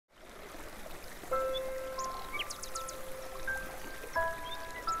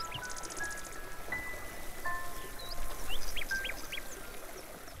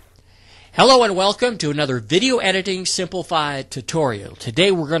Hello and welcome to another video editing simplified tutorial.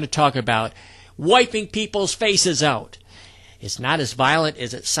 Today we're going to talk about wiping people's faces out. It's not as violent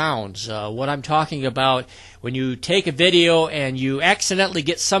as it sounds. What I'm talking about, when you take a video and you accidentally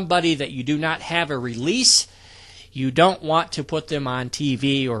get somebody that you do not have a release, you don't want to put them on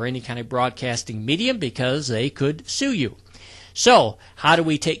TV or any kind of broadcasting medium because they could sue you. So, how do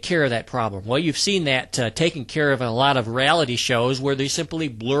we take care of that problem? Well, you've seen that taken care of in a lot of reality shows where they simply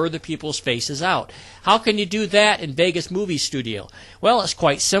blur the people's faces out. How can you do that in Vegas Movies Studio? Well, it's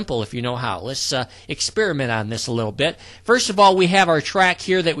quite simple if you know how. Let's experiment on this a little bit. First of all, we have our track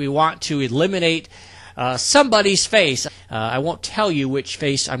here that we want to eliminate somebody's face. I won't tell you which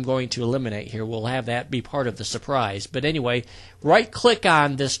face I'm going to eliminate here. We'll have that be part of the surprise. But anyway, right-click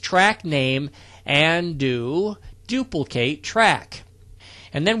on this track name and do Duplicate Track.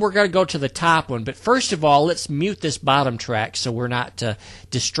 And then we're going to go to the top one. But first of all, let's mute this bottom track so we're not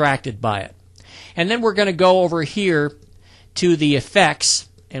distracted by it. And then we're going to go over here to the effects,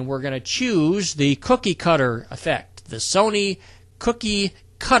 and we're going to choose the cookie cutter effect. The Sony cookie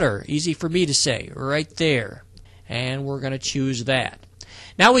cutter. Easy for me to say. Right there. And we're going to choose that.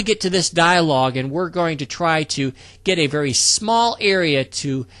 Now we get to this dialog, and we're going to try to get a very small area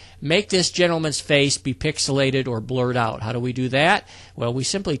to make this gentleman's face be pixelated or blurred out. How do we do that? Well, we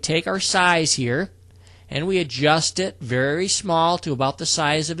simply take our size here, and we adjust it very small to about the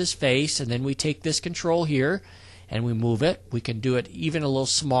size of his face, and then we take this control here, and we move it. We can do it even a little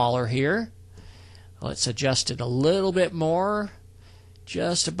smaller here. Let's adjust it a little bit more,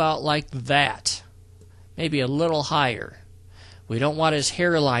 just about like that. Maybe a little higher. We don't want his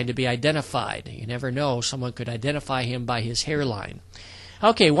hairline to be identified. You never know. Someone could identify him by his hairline.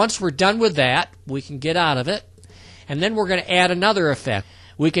 Okay, once we're done with that, we can get out of it. And then we're going to add another effect.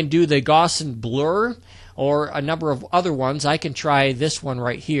 We can do the Gaussian blur or a number of other ones. I can try this one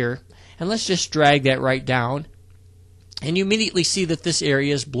right here. And let's just drag that right down. And you immediately see that this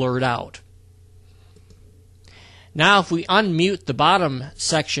area is blurred out. Now if we unmute the bottom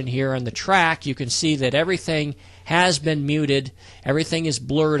section here on the track, you can see that everything has been muted. Everything is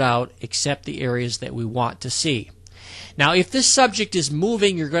blurred out except the areas that we want to see. Now if this subject is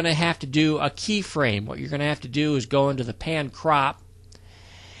moving, you're going to have to do a keyframe. What you're going to have to do is go into the pan crop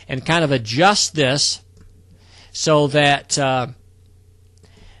and kind of adjust this so that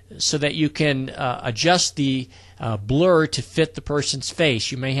you can adjust the blur to fit the person's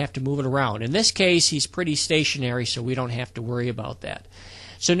face. You may have to move it around. In this case, he's pretty stationary, so we don't have to worry about that.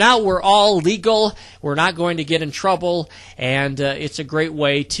 So now we're all legal. We're not going to get in trouble, and it's a great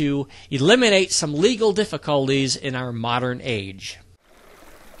way to eliminate some legal difficulties in our modern age.